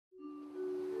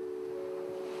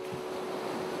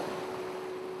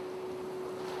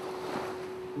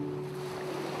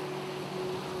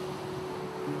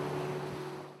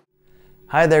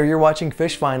Hi there, you're watching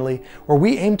Fish Finally, where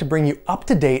we aim to bring you up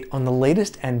to date on the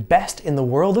latest and best in the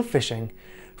world of fishing,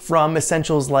 from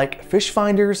essentials like fish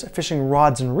finders, fishing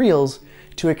rods and reels,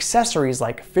 to accessories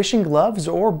like fishing gloves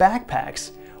or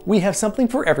backpacks. We have something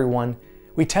for everyone.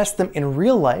 We test them in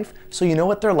real life so you know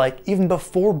what they're like even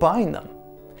before buying them.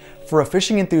 For a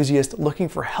fishing enthusiast looking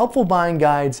for helpful buying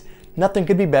guides, nothing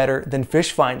could be better than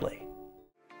Fish Finally.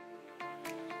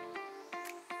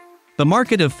 The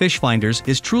market of fish finders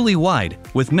is truly wide,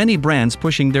 with many brands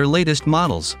pushing their latest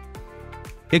models.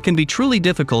 It can be truly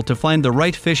difficult to find the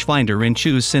right fish finder and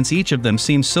choose since each of them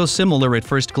seems so similar at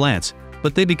first glance,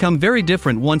 but they become very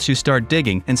different once you start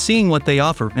digging and seeing what they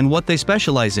offer and what they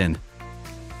specialize in.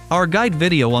 Our guide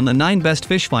video on the 9 best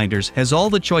fish finders has all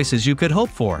the choices you could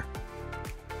hope for.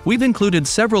 We've included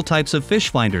several types of fish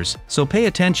finders, so pay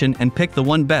attention and pick the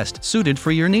one best suited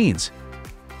for your needs.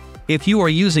 If you are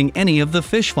using any of the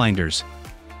fish finders,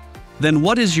 then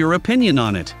what is your opinion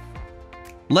on it?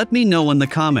 Let me know in the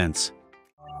comments.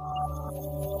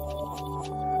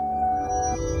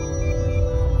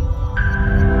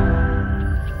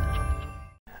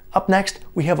 Up next,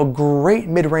 we have a great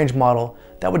mid-range model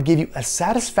that would give you a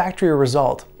satisfactory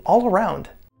result all around.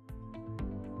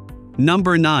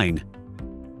 Number 9.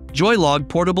 Joylog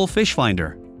Portable Fish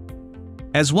Finder.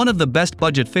 As one of the best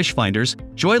budget fish finders,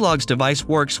 Joylog's device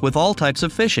works with all types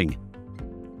of fishing.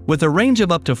 With a range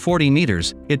of up to 40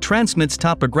 meters, it transmits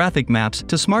topographic maps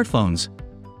to smartphones.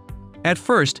 At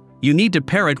first, you need to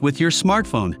pair it with your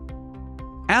smartphone.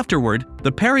 Afterward,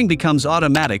 the pairing becomes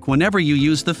automatic whenever you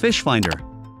use the fish finder.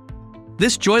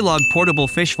 This Joylog portable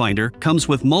fish finder comes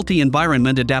with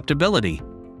multi-environment adaptability.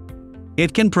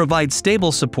 It can provide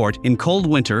stable support in cold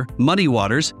winter, muddy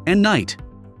waters, and night.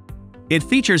 It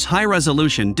features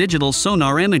high-resolution digital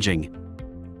sonar imaging.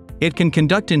 It can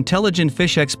conduct intelligent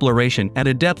fish exploration at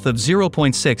a depth of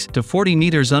 0.6 to 40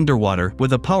 meters underwater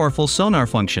with a powerful sonar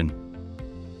function.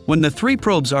 When the 3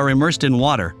 probes are immersed in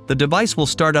water, the device will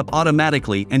start up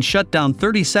automatically and shut down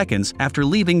 30 seconds after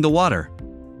leaving the water.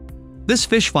 This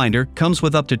fish finder comes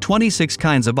with up to 26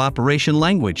 kinds of operation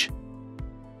language.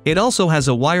 It also has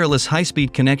a wireless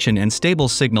high-speed connection and stable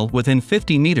signal within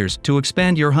 50 meters to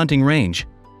expand your hunting range.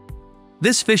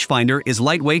 This fish finder is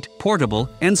lightweight, portable,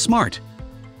 and smart.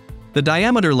 The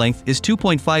diameter length is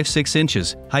 2.56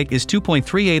 inches, height is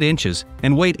 2.38 inches,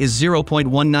 and weight is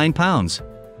 0.19 pounds.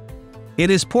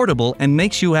 It is portable and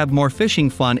makes you have more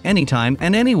fishing fun anytime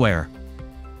and anywhere.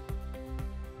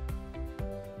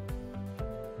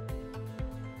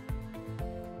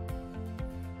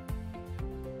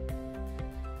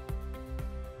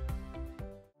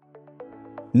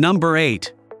 Number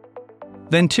 8.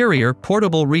 Venterior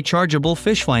Portable Rechargeable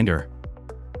Fish Finder.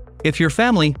 If your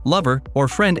family, lover, or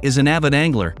friend is an avid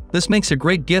angler, this makes a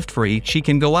great gift for each. She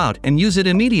can go out and use it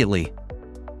immediately.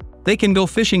 They can go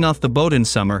fishing off the boat in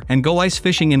summer and go ice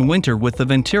fishing in winter with the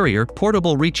Venterior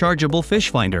Portable Rechargeable Fish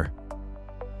Finder.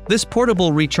 This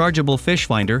portable rechargeable fish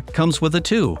finder comes with a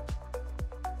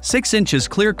 2.6 inches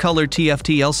clear-color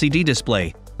TFT LCD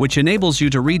display, which enables you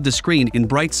to read the screen in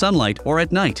bright sunlight or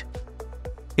at night.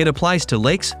 It applies to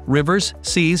lakes, rivers,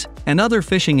 seas, and other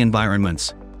fishing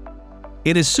environments.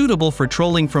 It is suitable for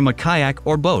trolling from a kayak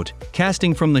or boat,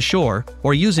 casting from the shore,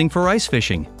 or using for ice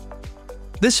fishing.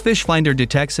 This fish finder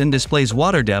detects and displays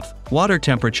water depth, water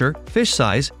temperature, fish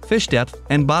size, fish depth,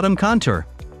 and bottom contour.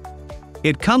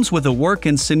 It comes with a work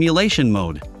and simulation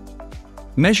mode.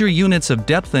 Measure units of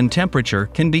depth and temperature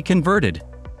can be converted.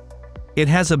 It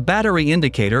has a battery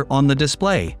indicator on the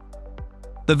display.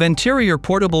 The Venterior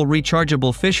Portable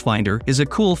Rechargeable Fish Finder is a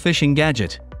cool fishing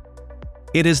gadget.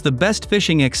 It is the best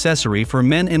fishing accessory for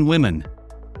men and women.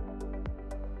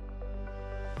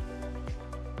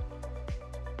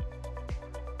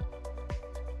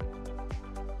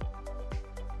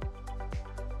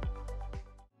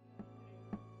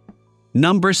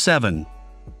 Number 7.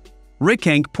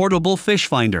 Ricank Portable Fish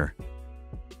Finder.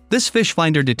 This fish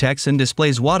finder detects and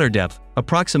displays water depth,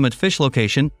 approximate fish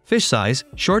location, fish size,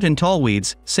 short and tall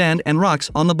weeds, sand and rocks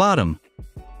on the bottom.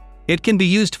 It can be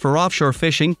used for offshore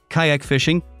fishing, kayak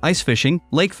fishing, ice fishing,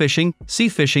 lake fishing, sea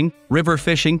fishing, river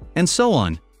fishing, and so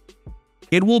on.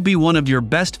 It will be one of your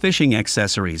best fishing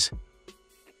accessories.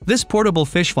 This portable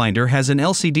fish finder has an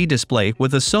LCD display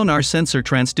with a sonar sensor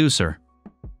transducer.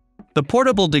 The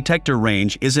portable detector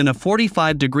range is in a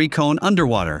 45-degree cone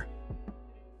underwater.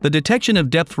 The detection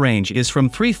of depth range is from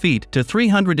 3 feet to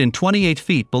 328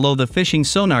 feet below the fishing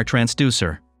sonar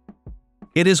transducer.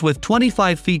 It is with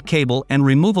 25 feet cable and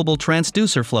removable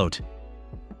transducer float.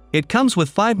 It comes with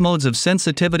 5 modes of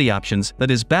sensitivity options, that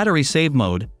is battery save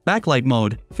mode, backlight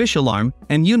mode, fish alarm,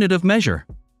 and unit of measure.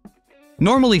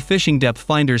 Normally, fishing depth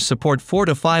finders support 4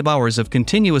 to 5 hours of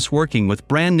continuous working with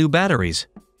brand new batteries.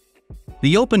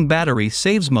 The open battery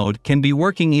saves mode can be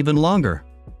working even longer.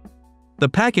 The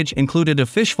package included a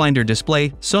fish finder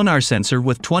display, sonar sensor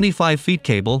with 25 feet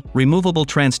cable, removable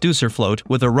transducer float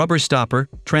with a rubber stopper,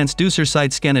 transducer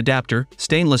side scan adapter,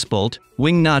 stainless bolt,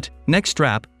 wing nut, neck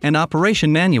strap, and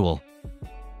operation manual.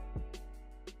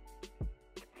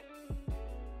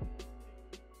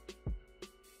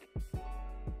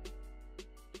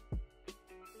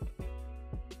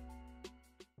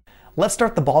 Let's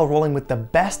start the ball rolling with the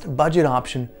best budget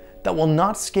option that will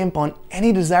not skimp on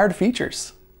any desired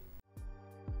features.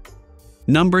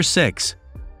 Number 6.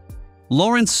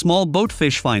 Lowrance Small Boat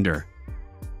Fish Finder.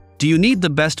 Do you need the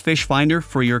best fish finder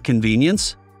for your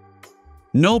convenience?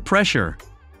 No pressure.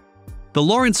 The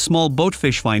Lowrance Small Boat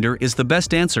Fish Finder is the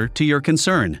best answer to your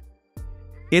concern.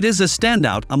 It is a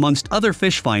standout amongst other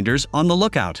fish finders on the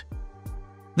lookout.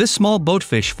 This small boat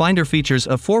fish finder features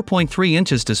a 4.3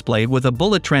 inches display with a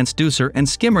bullet transducer and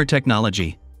skimmer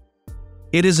technology.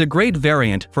 It is a great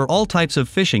variant for all types of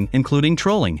fishing, including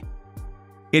trolling.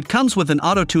 It comes with an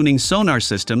auto-tuning sonar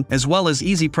system as well as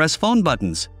easy-press phone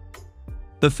buttons.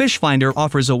 The fish finder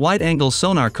offers a wide-angle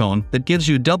sonar cone that gives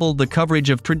you double the coverage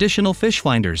of traditional fish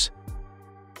finders.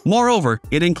 Moreover,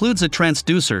 it includes a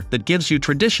transducer that gives you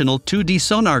traditional 2D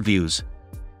sonar views.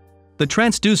 The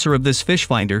transducer of this fish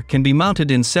finder can be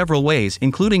mounted in several ways,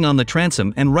 including on the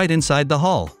transom and right inside the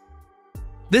hull.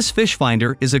 This fish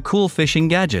finder is a cool fishing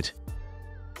gadget.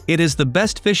 It is the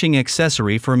best fishing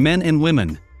accessory for men and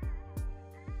women.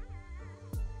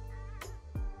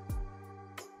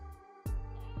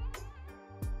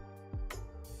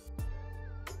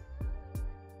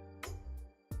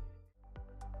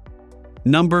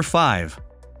 Number 5.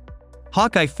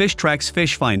 HawkEye Fishtrax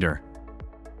Fish Finder.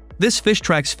 This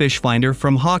Fishtrax fish finder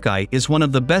from HawkEye is one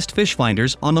of the best fish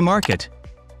finders on the market.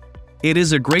 It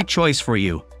is a great choice for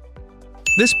you.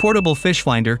 This portable fish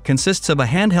finder consists of a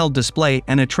handheld display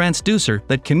and a transducer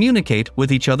that communicate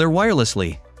with each other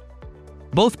wirelessly.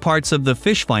 Both parts of the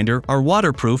fish finder are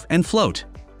waterproof and float,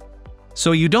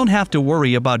 so you don't have to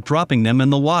worry about dropping them in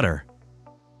the water.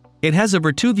 It has a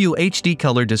VertuView HD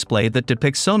color display that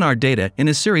depicts sonar data in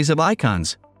a series of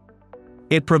icons.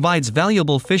 It provides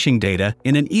valuable fishing data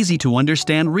in an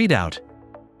easy-to-understand readout.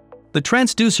 The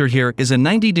transducer here is a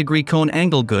 90-degree cone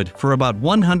angle good for about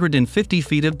 150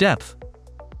 feet of depth.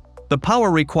 The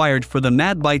power required for the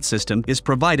Mad Bite system is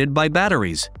provided by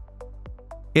batteries.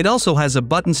 It also has a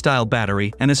button-style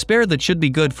battery and a spare that should be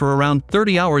good for around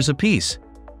 30 hours apiece.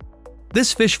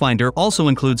 This fish finder also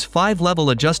includes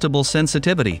 5-level adjustable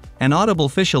sensitivity, an audible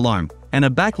fish alarm, and a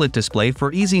backlit display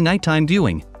for easy nighttime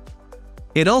viewing.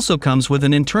 It also comes with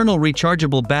an internal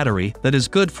rechargeable battery that is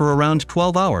good for around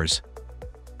 12 hours.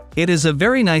 It is a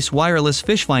very nice wireless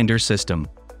fish finder system.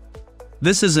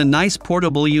 This is a nice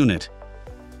portable unit.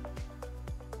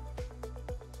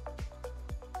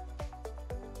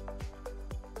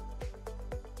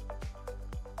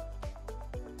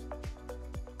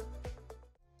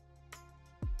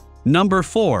 Number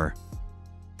 4.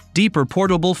 Deeper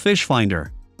Portable Fish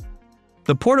Finder.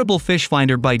 The Portable Fish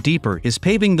Finder by Deeper is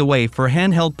paving the way for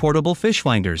handheld portable fish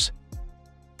finders.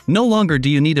 No longer do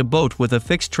you need a boat with a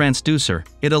fixed transducer.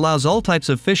 It allows all types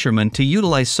of fishermen to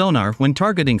utilize sonar when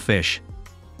targeting fish.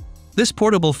 This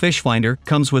portable fish finder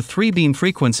comes with 3 beam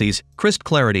frequencies, crisp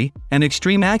clarity, and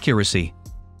extreme accuracy,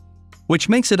 which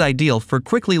makes it ideal for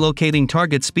quickly locating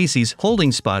target species,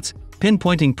 holding spots,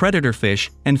 pinpointing predator fish,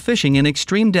 and fishing in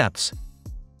extreme depths.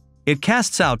 It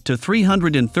casts out to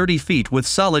 330 feet with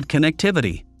solid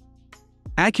connectivity.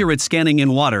 Accurate scanning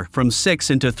in water from 6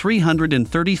 into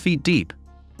 330 feet deep.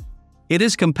 It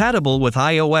is compatible with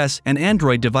iOS and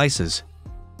Android devices.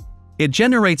 It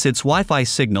generates its Wi-Fi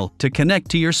signal to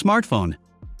connect to your smartphone.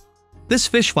 This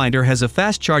fish finder has a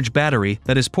fast charge battery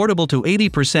that is portable to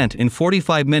 80% in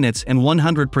 45 minutes and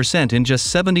 100% in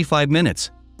just 75 minutes.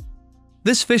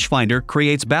 This fish finder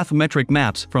creates bathymetric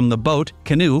maps from the boat,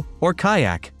 canoe, or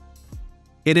kayak.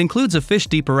 It includes a Fish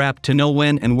Deeper app to know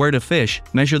when and where to fish,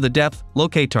 measure the depth,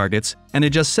 locate targets, and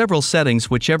adjust several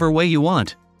settings whichever way you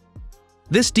want.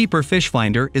 This Deeper fish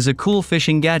finder is a cool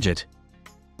fishing gadget.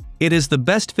 It is the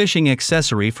best fishing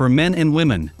accessory for men and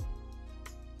women.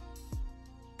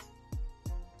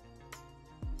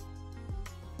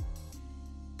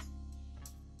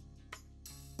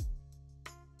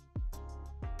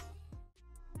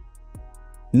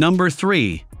 Number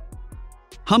 3.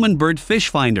 Humminbird Fish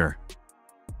Finder.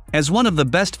 As one of the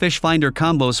best fish finder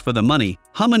combos for the money,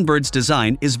 Humminbird's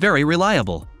design is very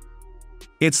reliable.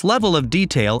 Its level of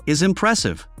detail is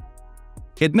impressive.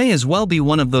 It may as well be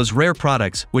one of those rare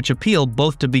products which appeal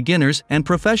both to beginners and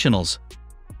professionals.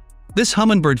 This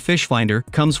Humminbird fish finder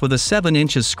comes with a 7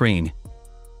 inches screen.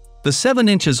 The 7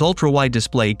 inches ultra-wide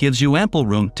display gives you ample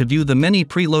room to view the many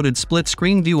preloaded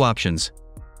split-screen view options.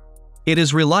 It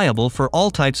is reliable for all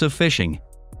types of fishing.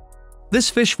 This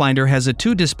fish finder has a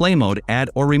 2 display mode: add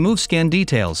or remove scan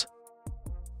details.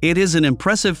 It is an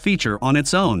impressive feature on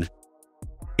its own.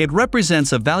 It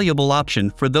represents a valuable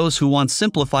option for those who want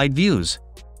simplified views.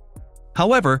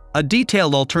 However, a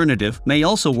detailed alternative may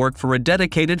also work for a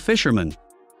dedicated fisherman.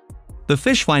 The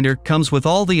fish finder comes with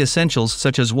all the essentials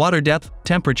such as water depth,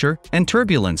 temperature, and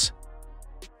turbulence.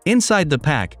 Inside the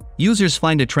pack, users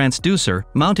find a transducer,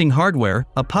 mounting hardware,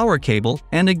 a power cable,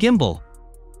 and a gimbal.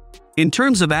 In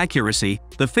terms of accuracy,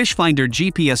 the fish finder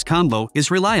GPS combo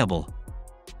is reliable.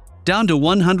 Down to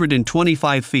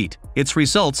 125 feet, its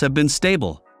results have been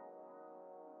stable.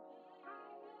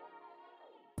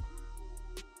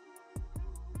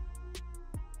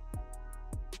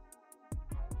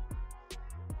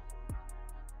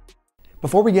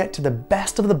 Before we get to the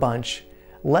best of the bunch,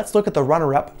 let's look at the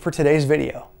runner-up for today's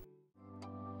video.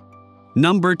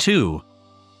 Number 2.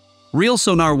 Reel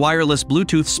Sonar Wireless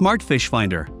Bluetooth Smart Fish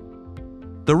Finder.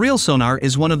 The Reel Sonar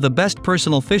is one of the best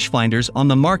personal fish finders on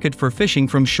the market for fishing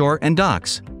from shore and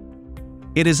docks.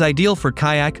 It is ideal for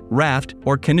kayak, raft,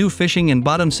 or canoe fishing in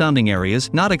bottom-sounding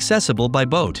areas not accessible by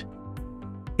boat.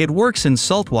 It works in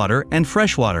saltwater and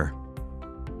freshwater.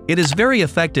 It is very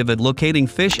effective at locating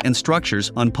fish and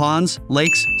structures on ponds,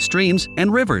 lakes, streams,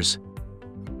 and rivers.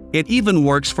 It even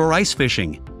works for ice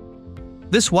fishing.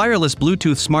 This wireless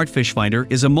Bluetooth smart fish finder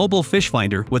is a mobile fish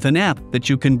finder with an app that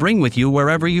you can bring with you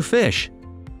wherever you fish.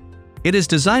 It is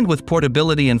designed with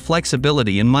portability and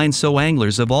flexibility in mind, so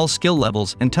anglers of all skill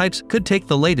levels and types could take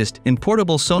the latest in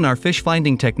portable sonar fish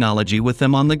finding technology with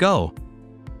them on the go.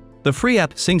 The free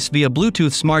app syncs via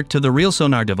Bluetooth Smart to the Reel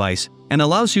Sonar device and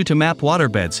allows you to map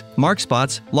waterbeds, mark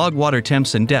spots, log water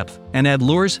temps and depth, and add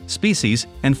lures, species,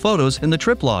 and photos in the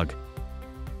trip log.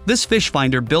 This fish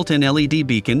finder built-in LED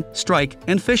beacon, strike,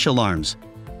 and fish alarms.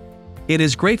 It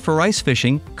is great for ice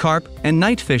fishing, carp, and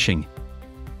night fishing.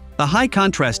 The high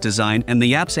contrast design and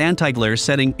the app's anti-glare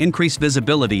setting increase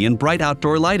visibility in bright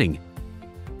outdoor lighting.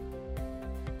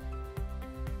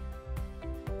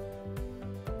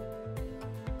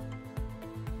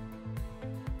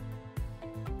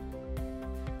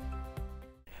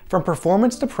 From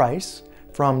performance to price,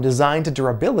 from design to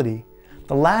durability,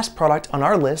 the last product on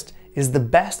our list is the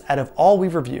best out of all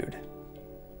we've reviewed.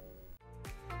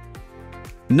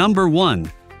 Number 1.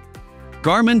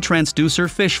 Garmin Transducer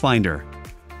Fish Finder.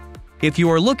 If you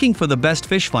are looking for the best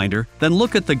fish finder, then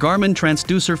look at the Garmin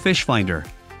Transducer Fish Finder.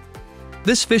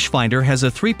 This fish finder has a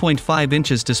 3.5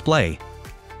 inches display.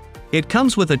 It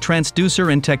comes with a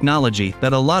transducer and technology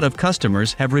that a lot of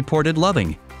customers have reported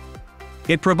loving.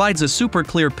 It provides a super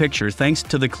clear picture thanks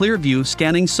to the ClearView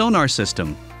scanning sonar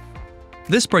system.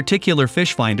 This particular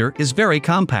fish finder is very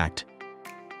compact.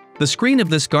 The screen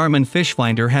of this Garmin fish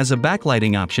finder has a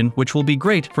backlighting option which will be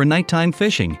great for nighttime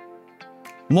fishing.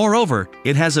 Moreover,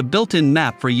 it has a built-in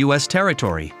map for US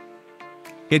territory.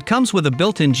 It comes with a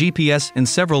built-in GPS and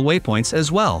several waypoints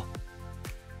as well.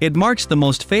 It marks the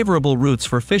most favorable routes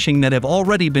for fishing that have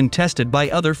already been tested by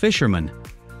other fishermen.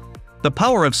 The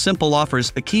power of simple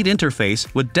offers a keyed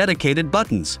interface with dedicated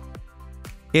buttons.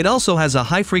 It also has a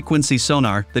high-frequency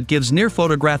sonar that gives near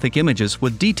photographic images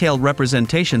with detailed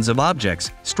representations of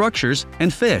objects, structures,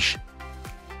 and fish.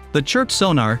 The chirp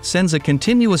sonar sends a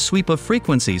continuous sweep of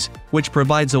frequencies, which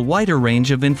provides a wider range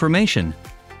of information.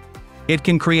 It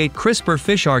can create crisper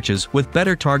fish arches with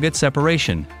better target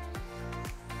separation.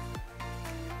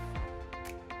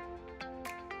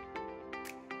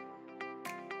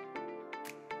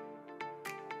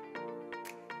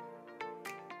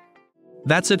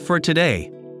 That's it for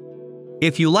today.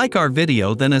 If you like our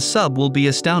video, then a sub will be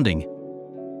astounding.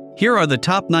 Here are the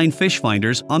top 9 fish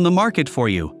finders on the market for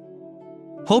you.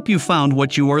 Hope you found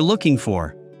what you are looking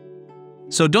for.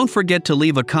 So don't forget to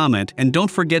leave a comment and don't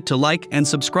forget to like and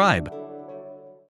subscribe.